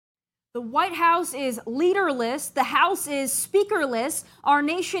The White House is leaderless, the House is speakerless, our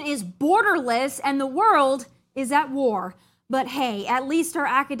nation is borderless, and the world is at war. But hey, at least our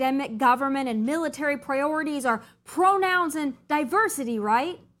academic, government, and military priorities are pronouns and diversity,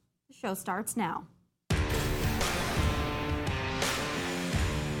 right? The show starts now.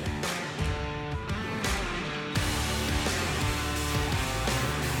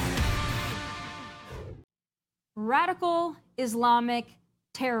 Radical Islamic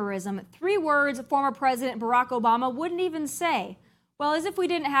terrorism. 3 words former President Barack Obama wouldn't even say. Well, as if we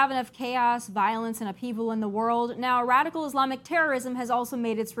didn't have enough chaos, violence, and upheaval in the world, now radical Islamic terrorism has also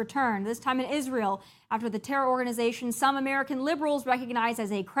made its return, this time in Israel, after the terror organization some American liberals recognize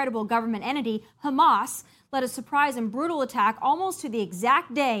as a credible government entity, Hamas, led a surprise and brutal attack almost to the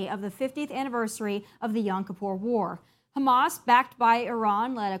exact day of the 50th anniversary of the Yom Kippur War. Hamas, backed by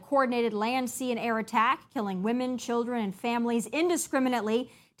Iran, led a coordinated land, sea, and air attack, killing women, children, and families indiscriminately,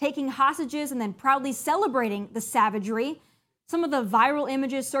 taking hostages, and then proudly celebrating the savagery. Some of the viral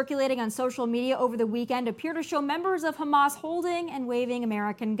images circulating on social media over the weekend appear to show members of Hamas holding and waving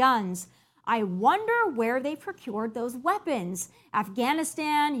American guns. I wonder where they procured those weapons.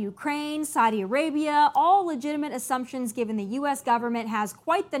 Afghanistan, Ukraine, Saudi Arabia, all legitimate assumptions given the U.S. government has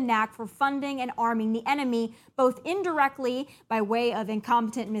quite the knack for funding and arming the enemy, both indirectly by way of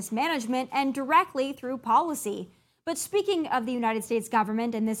incompetent mismanagement and directly through policy. But speaking of the United States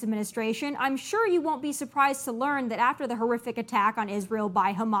government and this administration, I'm sure you won't be surprised to learn that after the horrific attack on Israel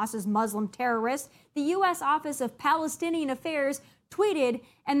by Hamas's Muslim terrorists, the U.S. Office of Palestinian Affairs tweeted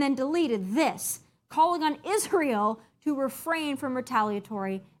and then deleted this, calling on Israel to refrain from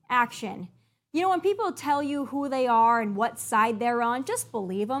retaliatory action. You know, when people tell you who they are and what side they're on, just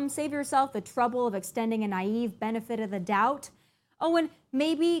believe them. Save yourself the trouble of extending a naive benefit of the doubt. Oh, and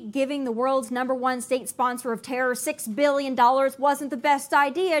maybe giving the world's #1 state sponsor of terror $6 billion wasn't the best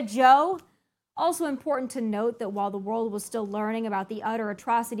idea, Joe. Also important to note that while the world was still learning about the utter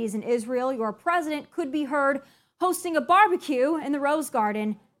atrocities in Israel, your president could be heard hosting a barbecue in the Rose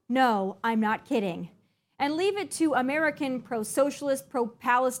Garden. No, I'm not kidding. And leave it to American pro-socialist,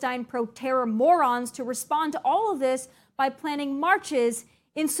 pro-Palestine, pro-terror morons to respond to all of this by planning marches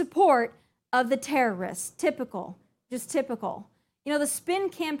in support of the terrorists. Typical, just typical. You know, the spin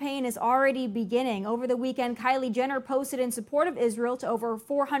campaign is already beginning. Over the weekend, Kylie Jenner posted in support of Israel to over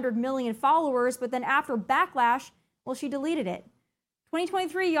 400 million followers, but then after backlash, well, she deleted it.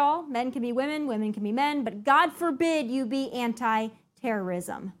 2023, y'all. Men can be women, women can be men, but God forbid you be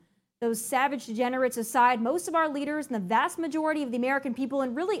anti-terrorism. Those savage degenerates aside, most of our leaders and the vast majority of the American people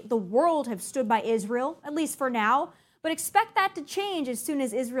and really the world have stood by Israel, at least for now. But expect that to change as soon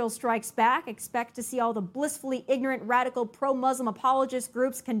as Israel strikes back. Expect to see all the blissfully ignorant, radical, pro-Muslim apologist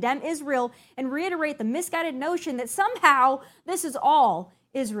groups condemn Israel and reiterate the misguided notion that somehow this is all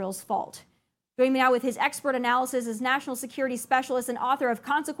Israel's fault. Joining me now with his expert analysis is national security specialist and author of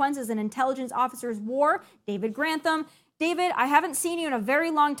Consequences: An Intelligence Officer's War, David Grantham. David, I haven't seen you in a very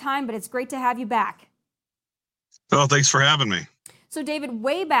long time, but it's great to have you back. Oh, thanks for having me. So, David,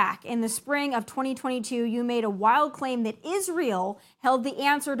 way back in the spring of 2022, you made a wild claim that Israel held the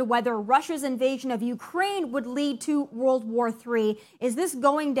answer to whether Russia's invasion of Ukraine would lead to World War III. Is this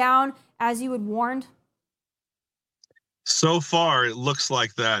going down as you had warned? So far, it looks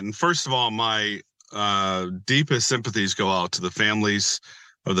like that. And first of all, my deepest sympathies go out to the families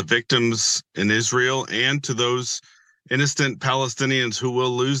of the victims in Israel and to those innocent Palestinians who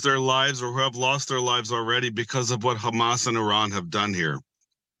will lose their lives or who have lost their lives already because of what Hamas and Iran have done here.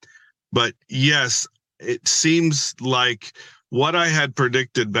 But yes, it seems like what I had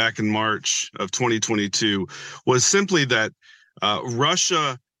predicted back in March of 2022 was simply that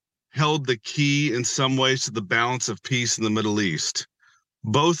Russia held the key in some ways to the balance of peace in the Middle East.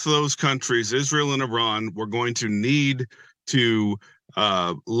 Both those countries, Israel and Iran, were going to need to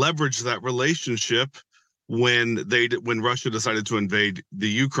leverage that relationship when Russia decided to invade the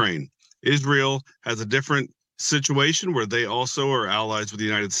Ukraine. Israel has a different situation where they also are allies with the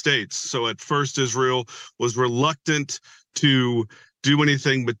United States. So at first, Israel was reluctant to do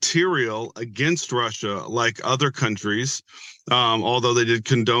anything material against Russia like other countries, although they did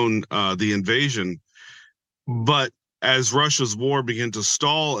condone the invasion. But as Russia's war began to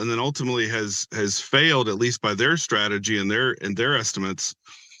stall and then ultimately has failed, at least by their strategy and their estimates,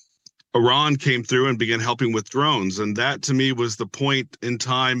 Iran came through and began helping with drones. And that, to me, was the point in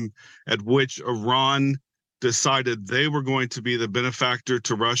time at which Iran decided they were going to be the benefactor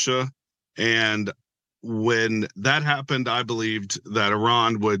to Russia. And when that happened, I believed that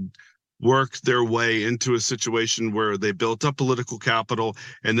Iran would work their way into a situation where they built up political capital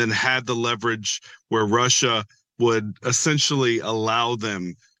and then had the leverage where Russia would essentially allow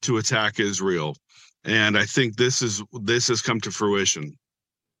them to attack Israel. And I think this has come to fruition.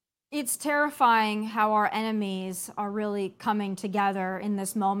 It's terrifying how our enemies are really coming together in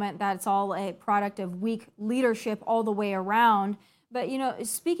this moment. That's all a product of weak leadership all the way around. But,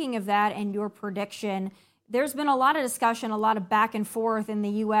 speaking of that and your prediction, there's been a lot of discussion, a lot of back and forth in the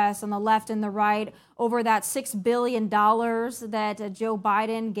U.S. on the left and the right over that $6 billion that Joe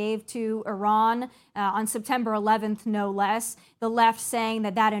Biden gave to Iran on September 11th, no less. The left saying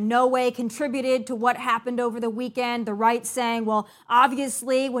that in no way contributed to what happened over the weekend. The right saying, well,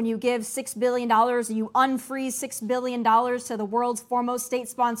 obviously, when you give $6 billion, you unfreeze $6 billion to the world's foremost state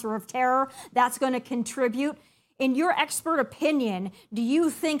sponsor of terror, that's going to contribute. In your expert opinion, do you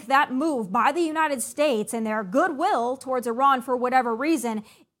think that move by the United States and their goodwill towards Iran for whatever reason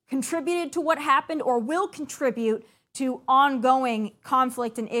contributed to what happened or will contribute to ongoing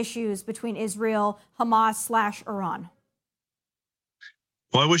conflict and issues between Israel, Hamas / Iran?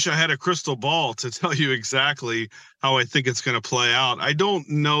 Well, I wish I had a crystal ball to tell you exactly how I think it's going to play out. I don't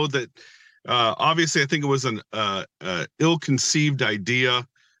know that. Obviously, I think it was an ill-conceived idea,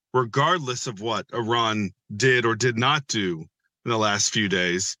 regardless of what Iran did or did not do in the last few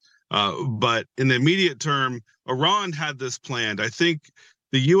days. But in the immediate term, Iran had this planned. I think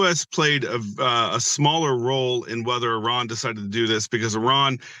the U.S. played a smaller role in whether Iran decided to do this because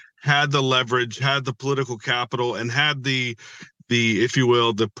Iran had the leverage, had the political capital, and had the if you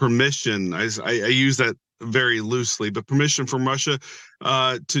will, the permission. I use that very loosely, but permission from Russia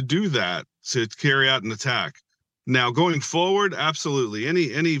to do that, to carry out an attack. Now, going forward, absolutely,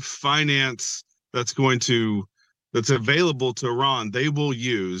 any finance that's available to Iran, they will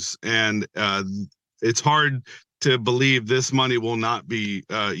use, and it's hard to believe this money will not be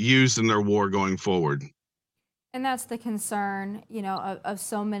used in their war going forward. And that's the concern, of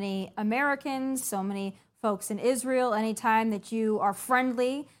so many Americans, so many folks in Israel. Anytime that you are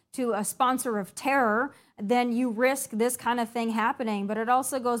friendly to a sponsor of terror, then you risk this kind of thing happening. But it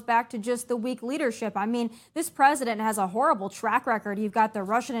also goes back to just the weak leadership. I mean, this president has a horrible track record. You've got the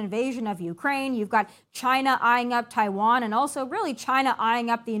Russian invasion of Ukraine. You've got China eyeing up Taiwan, and also really China eyeing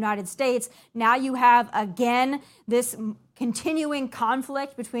up the United States. Now you have, again, this continuing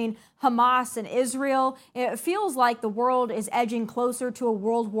conflict between Hamas and Israel. It feels like the world is edging closer to a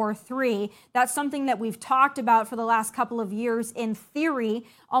World War III. That's something that we've talked about for the last couple of years in theory,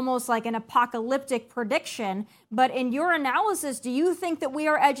 almost like an apocalyptic prediction. But in your analysis, do you think that we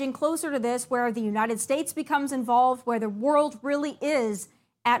are edging closer to this, where the United States becomes involved, where the world really is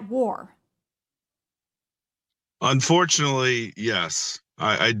at war? Unfortunately, yes.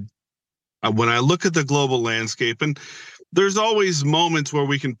 When I look at the global landscape, and there's always moments where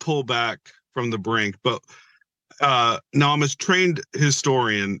we can pull back from the brink, but now I'm a trained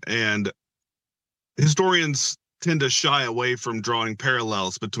historian, and historians tend to shy away from drawing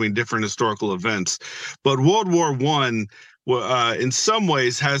parallels between different historical events. But World War I, in some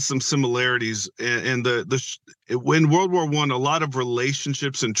ways, has some similarities. And in World War I, a lot of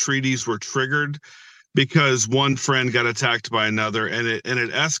relationships and treaties were triggered because one friend got attacked by another, and it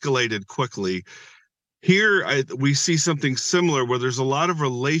escalated quickly. Here, we see something similar where there's a lot of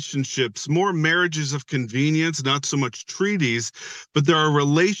relationships, more marriages of convenience, not so much treaties, but there are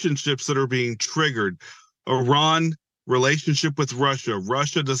relationships that are being triggered. Iran relationship with Russia.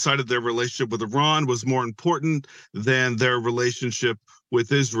 Russia decided their relationship with Iran was more important than their relationship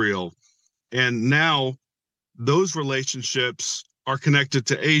with Israel. And now those relationships are connected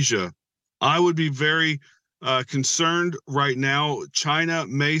to Asia. I would be very concerned right now. China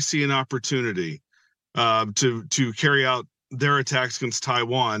may see an opportunity to carry out their attacks against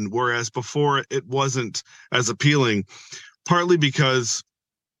Taiwan, whereas before it wasn't as appealing, partly because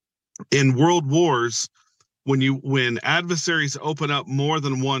in world wars, when adversaries open up more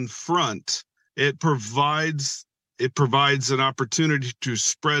than one front, it provides an opportunity to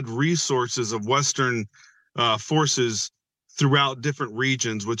spread resources of Western forces throughout different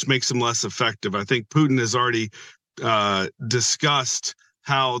regions, which makes them less effective. I think Putin has already discussed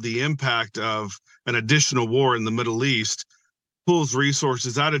how the impact of an additional war in the Middle East pulls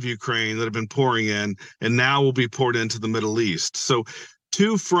resources out of Ukraine that have been pouring in and now will be poured into the Middle East. So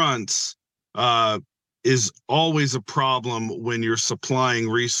two fronts is always a problem when you're supplying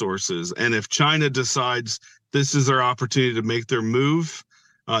resources. And if China decides this is their opportunity to make their move,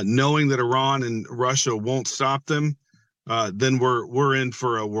 knowing that Iran and Russia won't stop them, then we're in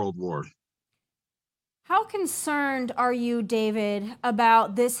for a world war. How concerned are you, David,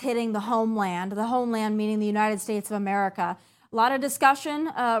 about this hitting the homeland meaning the United States of America? A lot of discussion,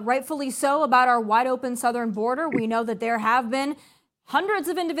 rightfully so, about our wide open southern border. We know that there have been Hundreds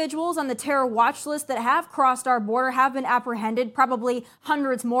of individuals on the terror watch list that have crossed our border have been apprehended, probably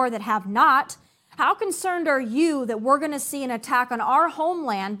hundreds more that have not. How concerned are you that we're going to see an attack on our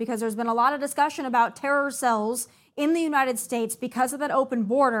homeland? Because there's been a lot of discussion about terror cells in the United States because of that open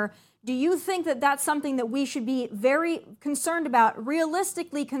border. Do you think that that's something that we should be very concerned about,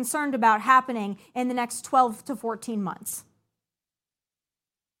 realistically concerned about happening in the next 12 to 14 months?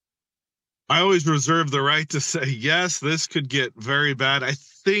 I always reserve the right to say, yes, this could get very bad. I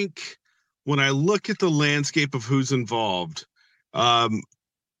think when I look at the landscape of who's involved,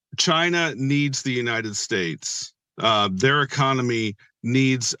 China needs the United States. Their economy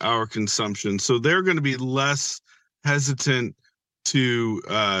needs our consumption. So they're going to be less hesitant to,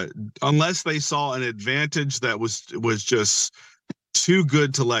 unless they saw an advantage that was just too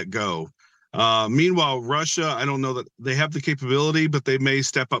good to let go. Meanwhile, Russia, I don't know that they have the capability, but they may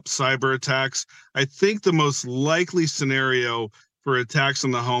step up cyber attacks. I think the most likely scenario for attacks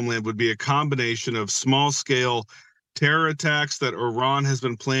on the homeland would be a combination of small-scale terror attacks that Iran has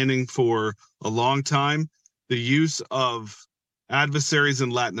been planning for a long time, the use of adversaries in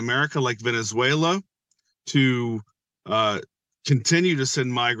Latin America like Venezuela to continue to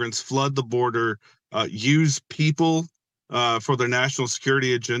send migrants, flood the border, use people for their national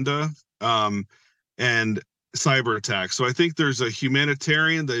security agenda, and cyber attacks. So I think there's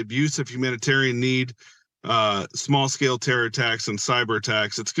the abuse of humanitarian need, small-scale terror attacks and cyber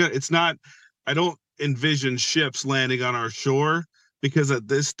attacks. I don't envision ships landing on our shore because at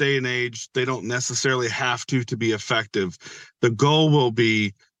this day and age, they don't necessarily have to be effective. The goal will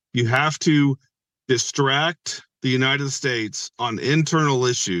be you have to distract the United States on internal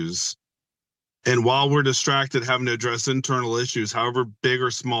issues. And while we're distracted having to address internal issues, however big or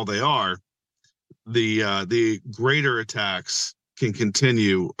small they are, the greater attacks can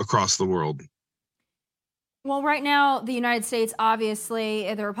continue across the world. Well, right now, the United States,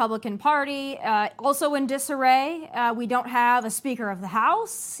 obviously, the Republican Party, also in disarray. We don't have a Speaker of the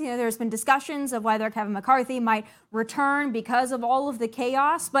House. There's been discussions of whether Kevin McCarthy might return because of all of the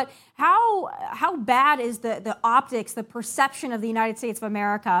chaos. But how bad is the optics, the perception of the United States of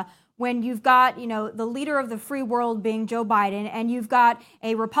America when you've got, the leader of the free world being Joe Biden, and you've got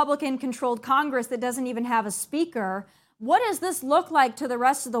a Republican-controlled Congress that doesn't even have a speaker? What does this look like to the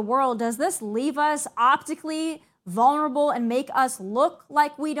rest of the world? Does this leave us optically vulnerable and make us look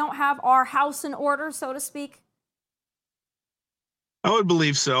like we don't have our house in order, so to speak? I would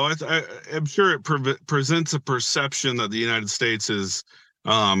believe so. I'm sure it presents a perception that the United States is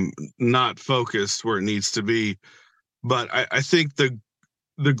not focused where it needs to be. But I think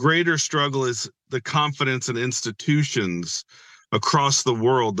the greater struggle is the confidence in institutions across the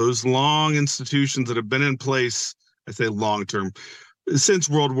world, those long institutions that have been in place, I say long term, since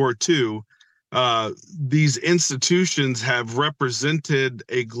World War II. These institutions have represented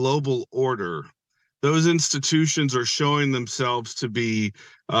a global order. Those institutions are showing themselves to be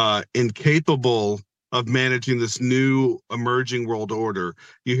incapable of managing this new emerging world order.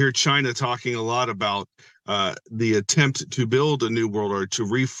 You hear China talking a lot about the attempt to build a new world order, to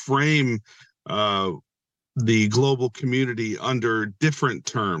reframe the global community under different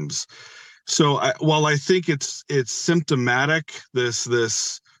terms. So while I think it's symptomatic, this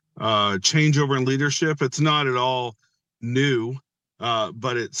changeover in leadership, it's not at all new,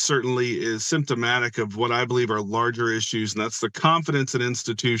 but it certainly is symptomatic of what I believe are larger issues, and that's the confidence in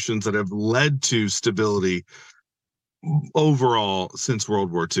institutions that have led to stability overall since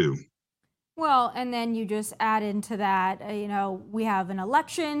World War II. Well, and then you just add into that, we have an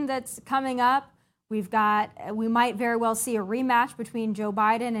election that's coming up. We might very well see a rematch between Joe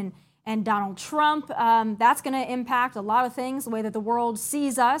Biden and Donald Trump. That's going to impact a lot of things, the way that the world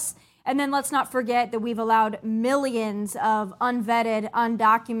sees us. And then let's not forget that we've allowed millions of unvetted,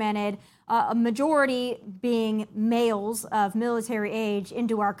 undocumented, a majority being males of military age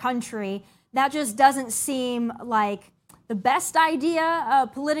into our country. That just doesn't seem like the best idea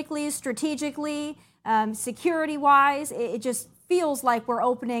politically, strategically, security-wise. It just feels like we're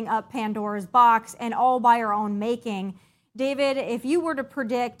opening up Pandora's box, and all by our own making. David, if you were to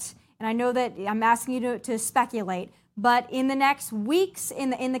predict, and I know that I'm asking you to speculate, but in the next weeks,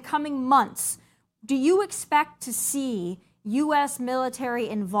 in the coming months, do you expect to see U.S. military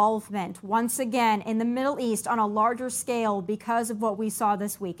involvement once again in the Middle East on a larger scale because of what we saw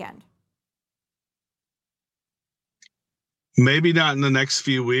this weekend? Maybe not in the next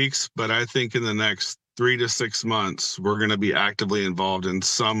few weeks, but I think in the next 3 to 6 months, we're going to be actively involved in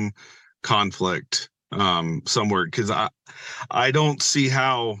some conflict somewhere, because I don't see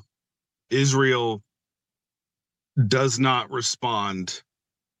how Israel does not respond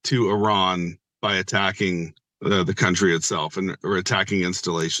to Iran by attacking the country itself and or attacking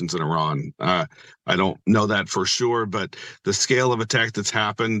installations in Iran. I don't know that for sure, but the scale of attack that's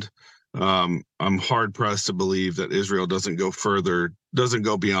happened, I'm hard pressed to believe that Israel doesn't go further, doesn't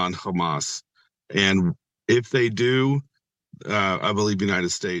go beyond Hamas. And if they do, I believe United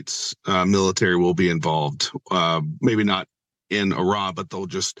States military will be involved. Maybe not in Iran, but they'll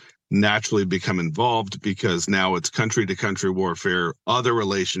just naturally become involved because now it's country to country warfare. Other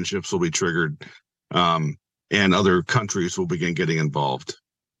relationships will be triggered. And other countries will begin getting involved.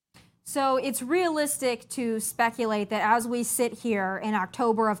 So it's realistic to speculate that as we sit here in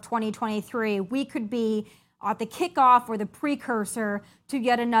October of 2023, we could be at the kickoff or the precursor to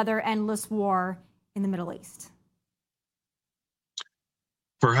yet another endless war in the Middle East.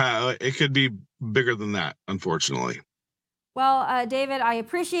 Perhaps it could be bigger than that, unfortunately. Well, David, I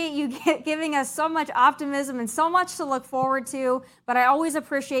appreciate you giving us so much optimism and so much to look forward to, but I always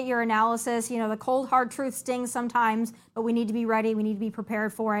appreciate your analysis. You know, the cold, hard truth stings sometimes, but we need to be ready. We need to be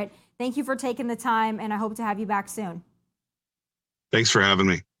prepared for it. Thank you for taking the time, and I hope to have you back soon. Thanks for having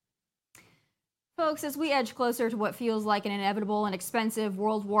me. Folks, as we edge closer to what feels like an inevitable and expensive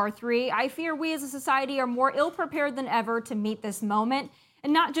World War III, I fear we as a society are more ill-prepared than ever to meet this moment.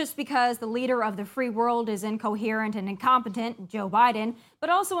 And not just because the leader of the free world is incoherent and incompetent, Joe Biden,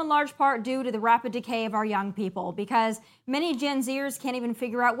 but also in large part due to the rapid decay of our young people, because many Gen Zers can't even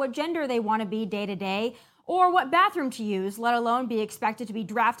figure out what gender they want to be day to day or what bathroom to use, let alone be expected to be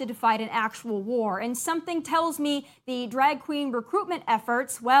drafted to fight an actual war. And something tells me the drag queen recruitment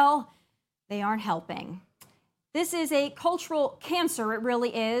efforts, well, they aren't helping. This is a cultural cancer, it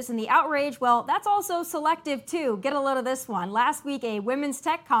really is, and the outrage, well, that's also selective too. Get a load of this one. Last week, a women's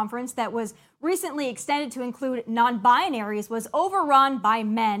tech conference that was recently extended to include non-binaries was overrun by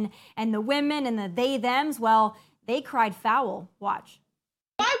men, and the women and the they-thems, well, they cried foul. Watch.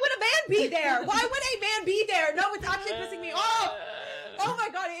 Why would a man be there? Why would a man be there? No, it's actually pissing me off. Oh my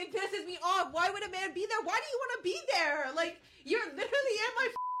God, it pisses me off. Why would a man be there? Why do you want to be there? Like, you're literally in my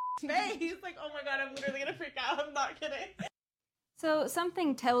face. Like, oh my God, I'm literally gonna freak out. I'm not kidding. So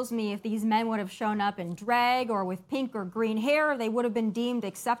something tells me if these men would have shown up in drag or with pink or green hair, they would have been deemed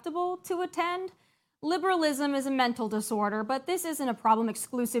acceptable to attend. Liberalism is a mental disorder, but this isn't a problem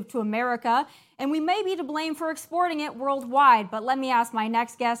exclusive to America, and we may be to blame for exporting it worldwide. But let me ask my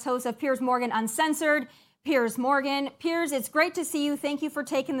next guest, host of Piers Morgan Uncensored, Piers Morgan. Piers, it's great to see you. Thank you for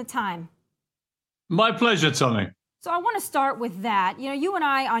taking the time. My pleasure, Tommy. So I want to start with that. You know, you and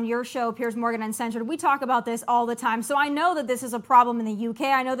I on your show, Piers Morgan Uncensored, we talk about this all the time. So I know that this is a problem in the UK.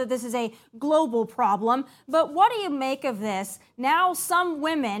 I know that this is a global problem. But what do you make of this? Now some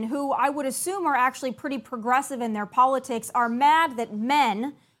women who I would assume are actually pretty progressive in their politics are mad that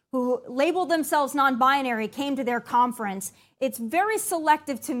men who labeled themselves non-binary came to their conference. It's very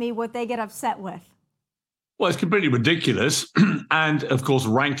selective to me what they get upset with. Well, it's completely ridiculous and, of course,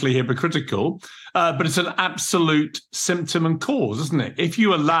 rankly hypocritical, but it's an absolute symptom and cause, isn't it? If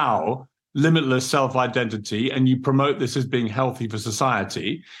you allow limitless self-identity and you promote this as being healthy for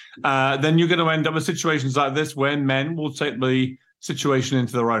society, then you're going to end up with situations like this where men will take the situation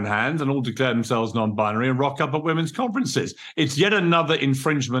into their own hands and all declare themselves non-binary and rock up at women's conferences. It's yet another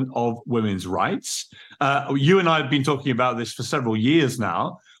infringement of women's rights. You and I have been talking about this for several years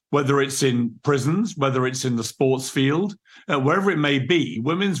now. Whether it's in prisons, whether it's in the sports field, wherever it may be,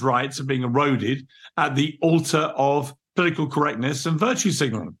 women's rights are being eroded at the altar of political correctness and virtue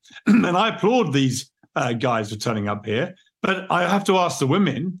signaling. And I applaud these guys for turning up here, but I have to ask the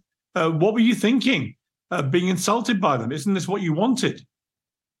women, what were you thinking? Being insulted by them? Isn't this what you wanted?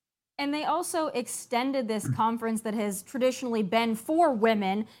 And they also extended this conference that has traditionally been for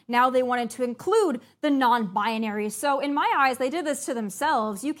women. Now they wanted to include the non-binary. So in my eyes, they did this to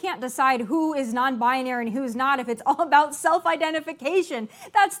themselves. You can't decide who is non-binary and who's not if it's all about self-identification.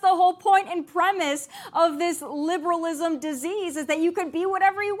 That's the whole point and premise of this liberalism disease, is that you could be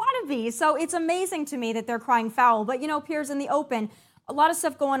whatever you want to be. So it's amazing to me that they're crying foul. But, you know, Piers, in the open, a lot of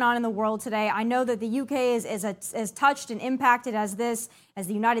stuff going on in the world today. I know that the UK is as touched and impacted as the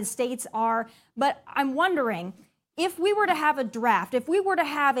United States are. But I'm wondering, if we were to have a draft, if we were to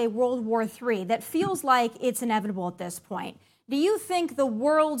have a World War III that feels like it's inevitable at this point, do you think the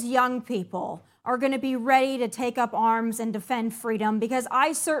world's young people are going to be ready to take up arms and defend freedom? Because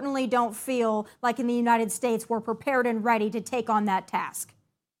I certainly don't feel like in the United States we're prepared and ready to take on that task.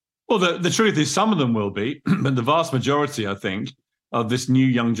 Well, the truth is some of them will be, but the vast majority, I think, of this new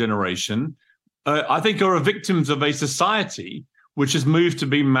young generation, I think are victims of a society which has moved to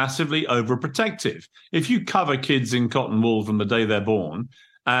be massively overprotective. If you cover kids in cotton wool from the day they're born,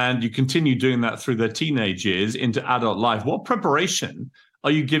 and you continue doing that through their teenage years into adult life, what preparation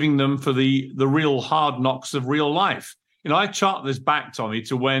are you giving them for the real hard knocks of real life? I chart this back, Tommy,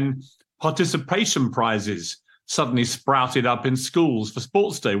 to when participation prizes suddenly sprouted up in schools for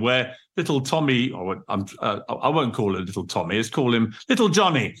Sports Day, where little Tommy, I won't call it little Tommy, let's call him little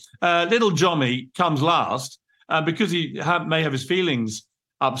Johnny. Little Johnny comes last because he may have his feelings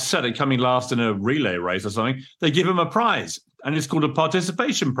upset at coming last in a relay race or something. They give him a prize, and it's called a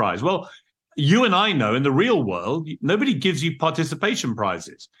participation prize. Well, you and I know in the real world, nobody gives you participation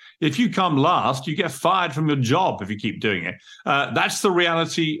prizes. If you come last, you get fired from your job if you keep doing it. That's the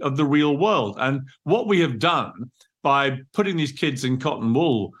reality of the real world. And what we have done by putting these kids in cotton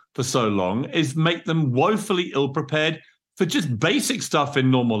wool for so long is make them woefully ill-prepared for just basic stuff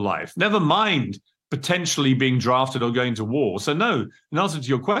in normal life, never mind potentially being drafted or going to war. So no, in answer to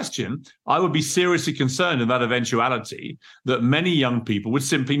your question, I would be seriously concerned in that eventuality that many young people would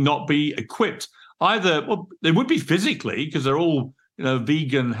simply not be equipped either. Well, they would be physically because they're all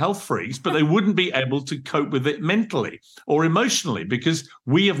vegan health freaks, but they wouldn't be able to cope with it mentally or emotionally because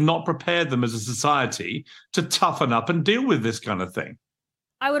we have not prepared them as a society to toughen up and deal with this kind of thing.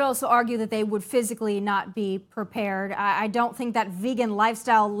 I would also argue that they would physically not be prepared. I don't think that vegan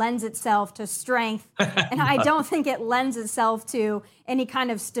lifestyle lends itself to strength, and I don't think it lends itself to any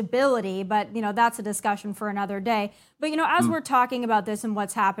kind of stability, but, that's a discussion for another day. But, as we're talking about this and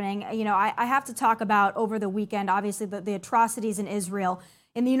what's happening, I have to talk about over the weekend, obviously, the atrocities in Israel.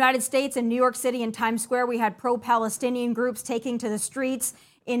 In the United States, in New York City, in Times Square, we had pro-Palestinian groups taking to the streets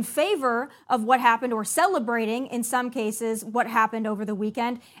in favor of what happened, or celebrating, in some cases, what happened over the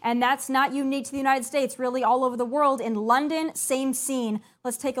weekend. And that's not unique to the United States, really all over the world. In London, same scene.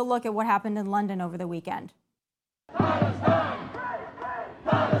 Let's take a look at what happened in London over the weekend. Palestine!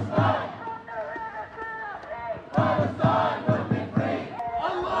 Palestine! Palestine will be free!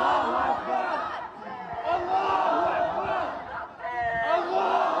 Allahu Akbar! Allahu Akbar! Allahu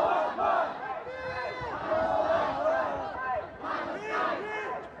Akbar!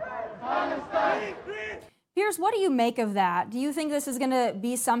 Piers, what do you make of that? Do you think this is going to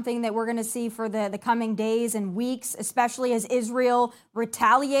be something that we're going to see for the coming days and weeks, especially as Israel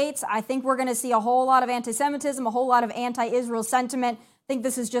retaliates? I think we're going to see a whole lot of anti-Semitism, a whole lot of anti-Israel sentiment. I think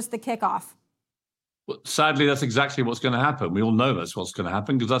this is just the kickoff. Well, sadly, that's exactly what's going to happen. We all know that's what's going to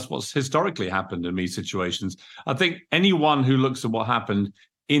happen because that's what's historically happened in these situations. I think anyone who looks at what happened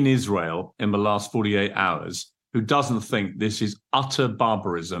in Israel in the last 48 hours who doesn't think this is utter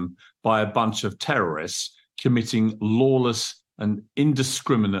barbarism by a bunch of terrorists committing lawless and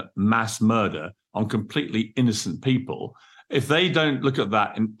indiscriminate mass murder on completely innocent people, if they don't look at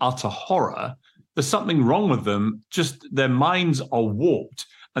that in utter horror, there's something wrong with them. Just their minds are warped.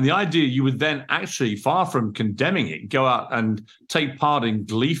 And the idea you would then actually, far from condemning it, go out and take part in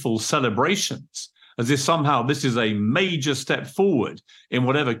gleeful celebrations as if somehow this is a major step forward in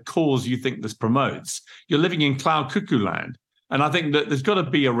whatever cause you think this promotes. You're living in cloud cuckoo land. And I think that there's got to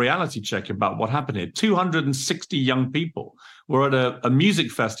be a reality check about what happened here. 260 young people were at a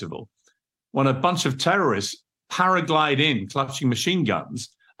music festival when a bunch of terrorists paraglide in, clutching machine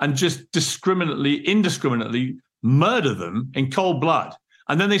guns, and just indiscriminately murder them in cold blood.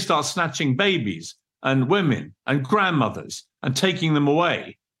 And then they start snatching babies and women and grandmothers and taking them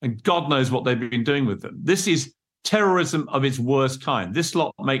away. And God knows what they've been doing with them. This is terrorism of its worst kind. This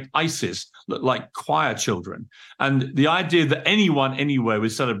lot make ISIS look like choir children. And the idea that anyone anywhere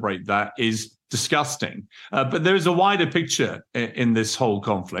would celebrate that is disgusting. But there is a wider picture in this whole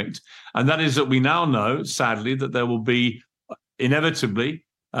conflict. And that is that we now know, sadly, that there will be inevitably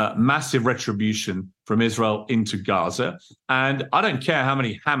massive retribution from Israel into Gaza. And I don't care how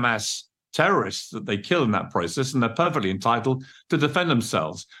many Hamas terrorists that they kill in that process, and they're perfectly entitled to defend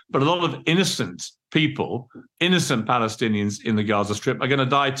themselves. But a lot of innocent people, innocent Palestinians in the Gaza Strip are going to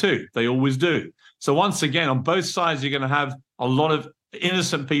die too. They always do. So once again, on both sides, you're going to have a lot of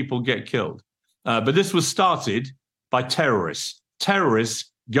innocent people get killed. But this was started by terrorists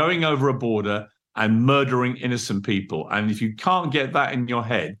going over a border and murdering innocent people. And if you can't get that in your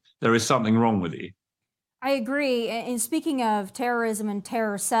head, there is something wrong with you. I agree. And speaking of terrorism and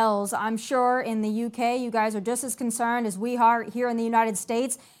terror cells, I'm sure in the UK, you guys are just as concerned as we are here in the United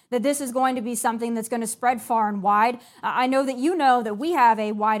States that this is going to be something that's going to spread far and wide. I know that we have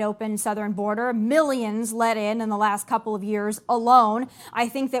a wide open southern border, millions let in the last couple of years alone. I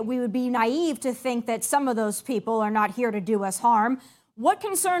think that we would be naive to think that some of those people are not here to do us harm. What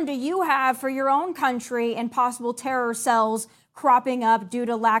concern do you have for your own country and possible terror cells cropping up due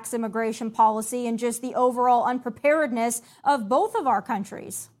to lax immigration policy and just the overall unpreparedness of both of our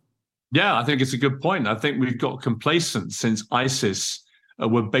countries? Yeah, I think it's a good point. I think we've got complacent since ISIS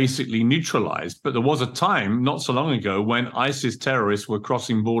were basically neutralized. But there was a time not so long ago when ISIS terrorists were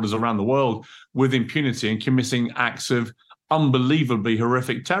crossing borders around the world with impunity and committing acts of unbelievably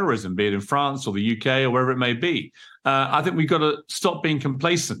horrific terrorism, be it in France or the UK or wherever it may be. I think we've got to stop being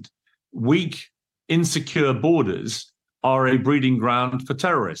complacent. Weak, insecure borders are a breeding ground for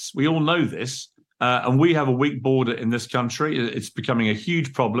terrorists. We all know this. And we have a weak border in this country. It's becoming a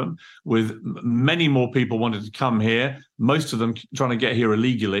huge problem with many more people wanting to come here, most of them trying to get here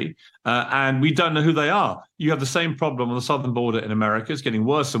illegally. And we don't know who they are. You have the same problem on the southern border in America. It's getting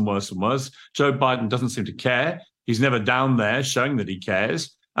worse and worse and worse. Joe Biden doesn't seem to care. He's never down there showing that he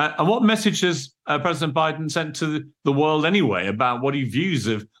cares. And what message has President Biden sent to the world anyway about what he views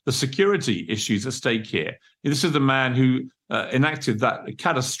of the security issues at stake here? This is the man who enacted that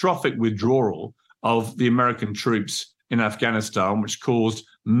catastrophic withdrawal of the American troops in Afghanistan, which caused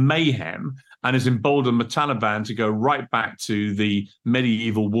mayhem and has emboldened the Taliban to go right back to the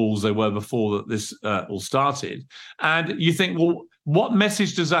medieval walls they were before that this all started. And you think, well, what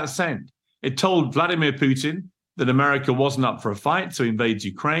message does that send? It told Vladimir Putin that America wasn't up for a fight to invade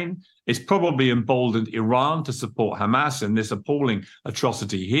Ukraine. It's probably emboldened Iran to support Hamas in this appalling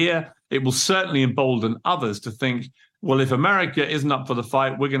atrocity here. It will certainly embolden others to think, well, if America isn't up for the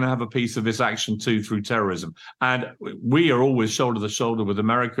fight, we're going to have a piece of this action too through terrorism. And we are always shoulder to shoulder with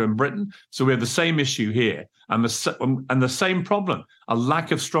America and Britain. So we have the same issue here and the same problem, a lack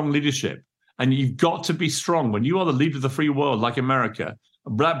of strong leadership. And you've got to be strong. When you are the leader of the free world like America,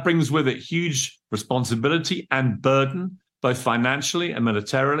 that brings with it huge responsibility and burden, both financially and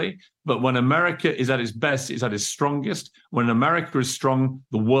militarily. But when America is at its best, it's at its strongest. When America is strong,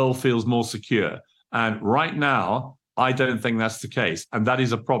 the world feels more secure. And right now, I don't think that's the case, and that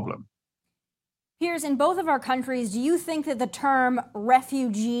is a problem. Piers, in both of our countries, do you think that the term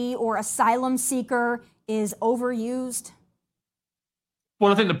refugee or asylum seeker is overused?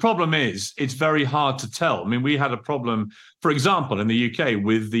 Well, I think the problem is it's very hard to tell. I mean, we had a problem, for example, in the UK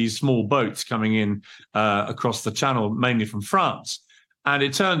with these small boats coming in across the channel, mainly from France. And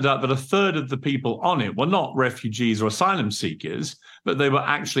it turned out that a third of the people on it were not refugees or asylum seekers, but they were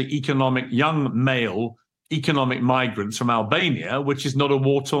actually young male economic migrants from Albania, which is not a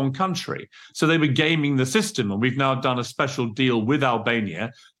war-torn country. So they were gaming the system, and we've now done a special deal with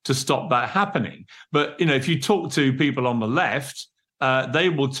Albania to stop that happening. But, you know, if you talk to people on the left, they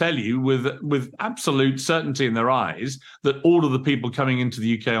will tell you with absolute certainty in their eyes that all of the people coming into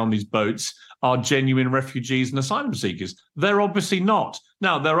the UK on these boats are genuine refugees and asylum seekers. They're obviously not.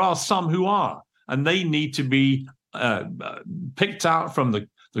 Now, there are some who are, and they need to be picked out from the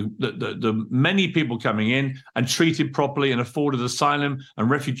many people coming in and treated properly and afforded asylum and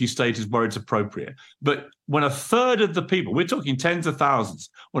refugee status where it's appropriate. But when a third of the people, we're talking tens of thousands,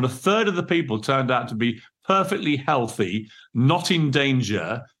 when a third of the people turned out to be perfectly healthy, not in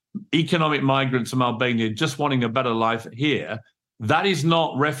danger, economic migrants from Albania just wanting a better life here, that is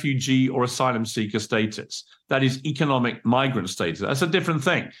not refugee or asylum seeker status. That is economic migrant status. That's a different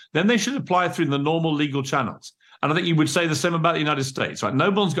thing. Then they should apply through the normal legal channels. And I think you would say the same about the United States, right? No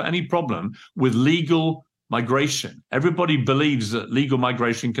one's got any problem with legal migration. Everybody believes that legal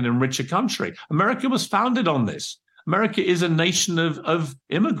migration can enrich a country. America was founded on this. America is a nation of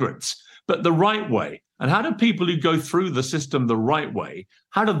immigrants, but the right way. And how do people who go through the system the right way,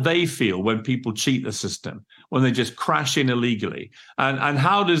 how do they feel when people cheat the system, when they just crash in illegally? And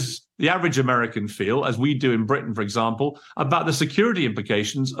how does the average American feel, as we do in Britain, for example, about the security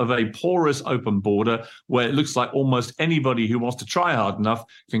implications of a porous open border where it looks like almost anybody who wants to try hard enough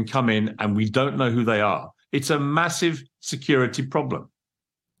can come in and we don't know who they are? It's a massive security problem.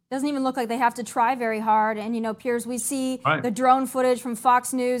 Doesn't even look like they have to try very hard. And, you know, Piers, we see Right. the drone footage from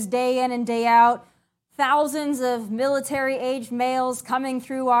Fox News day in and day out. Thousands of military-aged males coming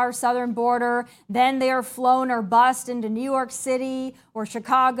through our southern border. Then they are flown or bused into New York City or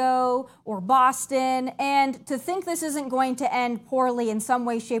Chicago or Boston. And to think this isn't going to end poorly in some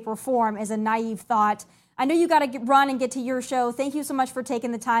way, shape, or form is a naive thought. I know you got to run and get to your show. Thank you so much for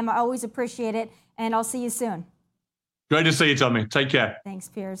taking the time. I always appreciate it. And I'll see you soon. Great to see you, Tommy. Take care. Thanks,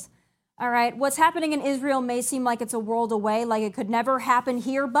 Piers. All right, what's happening in Israel may seem like it's a world away, like it could never happen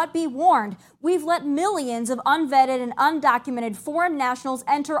here, but be warned. We've let millions of unvetted and undocumented foreign nationals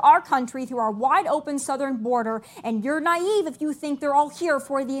enter our country through our wide open southern border, and you're naive if you think they're all here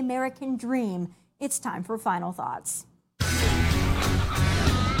for the American dream. It's time for Final Thoughts.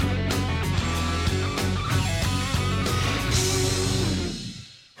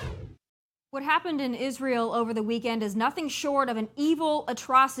 What happened in Israel over the weekend is nothing short of an evil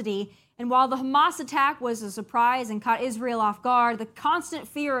atrocity. And while the Hamas attack was a surprise and caught Israel off guard, the constant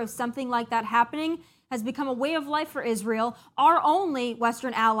fear of something like that happening has become a way of life for Israel, our only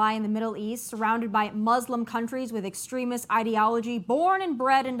Western ally in the Middle East, surrounded by Muslim countries with extremist ideology born and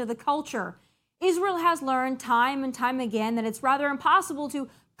bred into the culture. Israel has learned time and time again that it's rather impossible to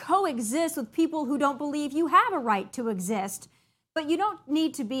coexist with people who don't believe you have a right to exist. But you don't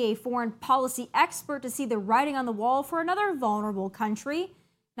need to be a foreign policy expert to see the writing on the wall for another vulnerable country.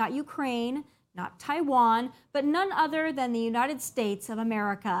 Not Ukraine, not Taiwan, but none other than the United States of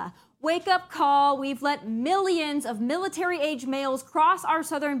America. Wake up call. We've let millions of military-age males cross our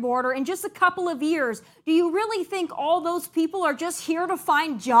southern border in just a couple of years. Do you really think all those people are just here to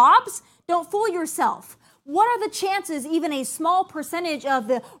find jobs? Don't fool yourself. What are the chances even a small percentage of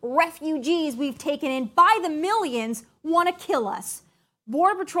the refugees we've taken in by the millions want to kill us?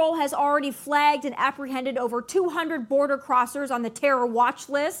 Border Patrol has already flagged and apprehended over 200 border crossers on the terror watch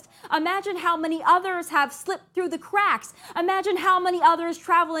list. Imagine how many others have slipped through the cracks. Imagine how many others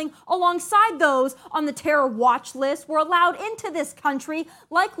traveling alongside those on the terror watch list were allowed into this country,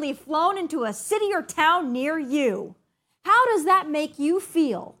 likely flown into a city or town near you. How does that make you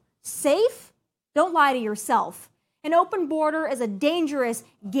feel? Safe? Don't lie to yourself. An open border is a dangerous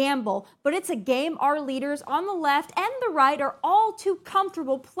gamble, but it's a game our leaders on the left and the right are all too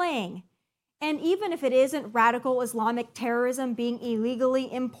comfortable playing. And even if it isn't radical Islamic terrorism being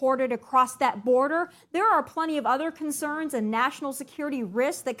illegally imported across that border, there are plenty of other concerns and national security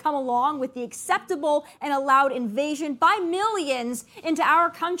risks that come along with the acceptable and allowed invasion by millions into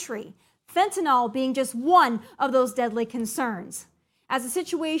our country. Fentanyl being just one of those deadly concerns. As the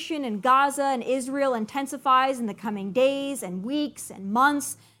situation in Gaza and Israel intensifies in the coming days and weeks and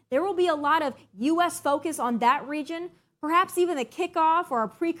months, there will be a lot of U.S. focus on that region, perhaps even the kickoff or a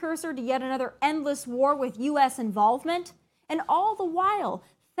precursor to yet another endless war with U.S. involvement. And all the while,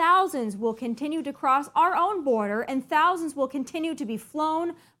 thousands will continue to cross our own border and thousands will continue to be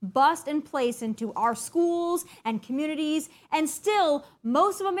flown, bussed, and placed into our schools and communities, and still,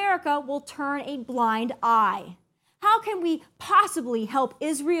 most of America will turn a blind eye. How can we possibly help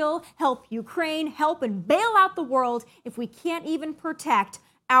Israel, help Ukraine, help and bail out the world if we can't even protect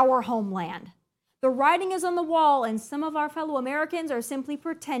our homeland? The writing is on the wall, and some of our fellow Americans are simply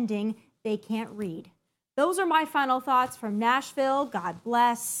pretending they can't read. Those are my final thoughts from Nashville. God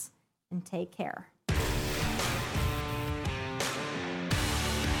bless and take care.